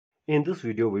In this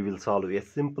video, we will solve a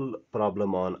simple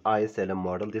problem on ISLM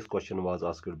model. This question was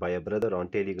asked by a brother on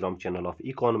Telegram channel of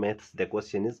Econ Maths. The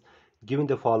question is, given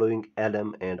the following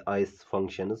LM and IS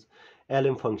functions,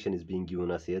 LM function is being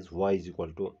given us as y is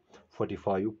equal to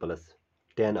 45 plus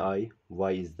 10i,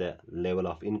 y is the level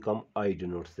of income, I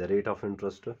denotes the rate of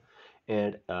interest,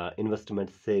 and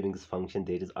investment savings function,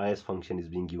 that is IS function, is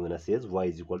being given us as y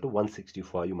is equal to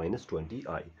 165 minus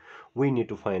 20i. We need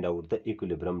to find out the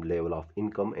equilibrium level of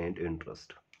income and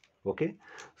interest. Okay,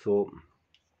 so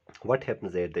what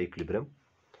happens at the equilibrium?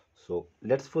 So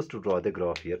let's first draw the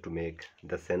graph here to make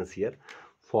the sense here.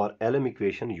 For LM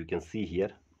equation, you can see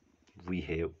here we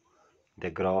have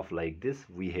the graph like this.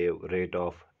 We have rate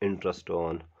of interest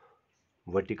on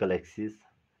vertical axis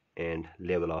and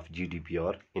level of GDP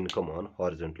or income on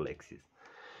horizontal axis.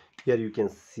 Here you can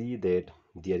see that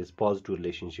there is positive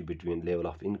relationship between level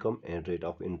of income and rate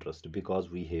of interest, because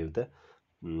we have the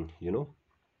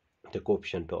the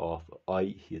coefficient of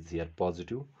I is here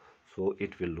positive, so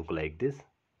it will look like this.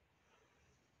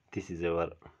 This is our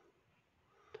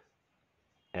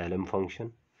LM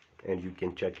function and you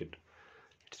can check it.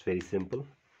 It's very simple.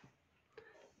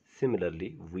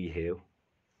 Similarly, we have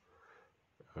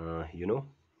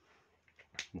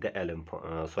the LM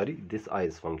this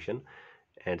IS function,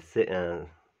 and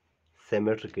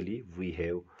symmetrically we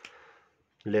have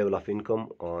level of income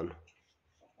on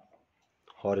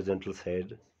horizontal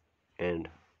side and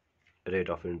rate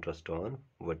of interest on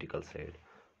vertical side.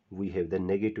 We have the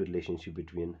negative relationship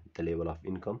between the level of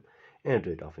income and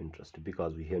rate of interest,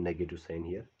 because we have negative sign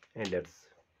here. And let's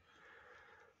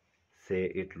say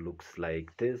it looks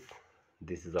like this.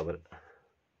 This is our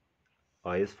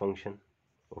IS function.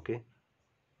 Okay,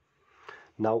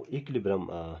 now equilibrium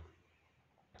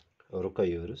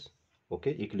requires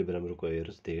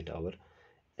that our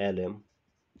LM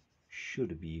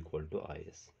should be equal to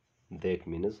IS. That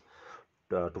means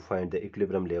to find the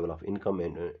equilibrium level of income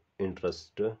and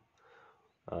interest,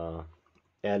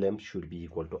 LM should be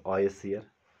equal to IS here.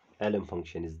 LM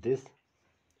function is this,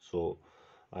 so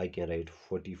I can write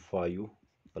 45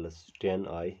 plus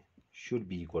 10i should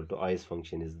be equal to IS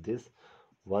function is this,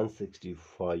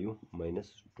 165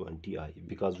 minus 20i,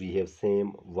 because we have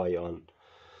same y on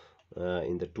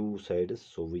in the two sides,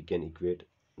 so we can equate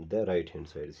the right hand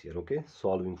sides here. Okay,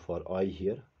 solving for I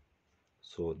here,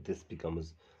 so this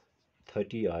becomes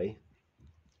 30i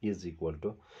is equal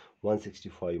to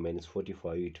 165 minus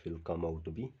 45, it will come out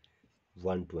to be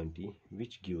 120,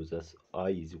 which gives us I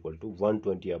is equal to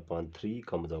 120 upon 3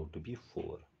 comes out to be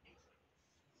 4.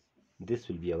 This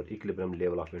will be our equilibrium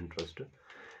level of interest.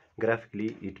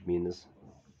 Graphically, it means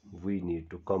we need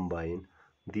to combine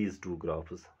these two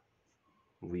graphs.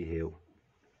 We have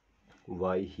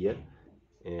y here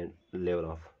and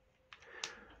level of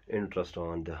interest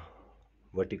on the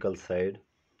vertical side.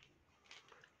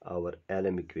 Our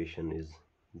LM equation is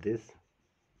this,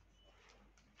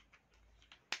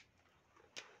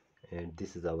 and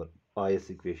this is our IS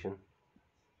equation.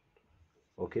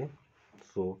 Okay,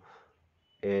 so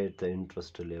at the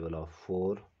interest level of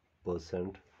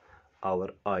 4%, our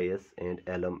IS and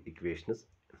LM equations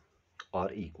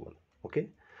are equal. Okay,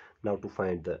 now to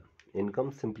find the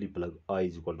income, simply plug I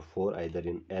is equal to 4 either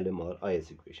in LM or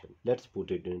IS equation. Let's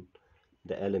put it in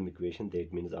the LM equation.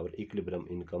 That means our equilibrium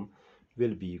income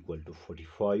will be equal to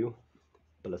 45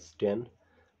 plus 10,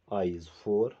 I is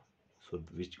 4, so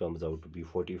which comes out to be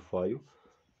 45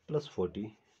 plus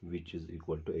 40, which is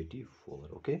equal to 84.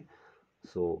 Okay,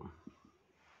 so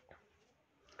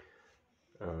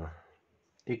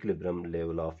equilibrium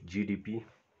level of GDP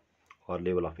or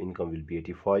level of income will be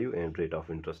 85 and rate of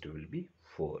interest will be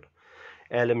 4.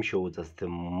 LM shows us the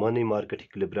money market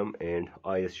equilibrium and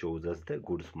IS shows us the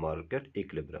goods market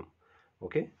equilibrium.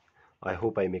 Okay, I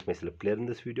hope I make myself clear in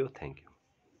this video. Thank you.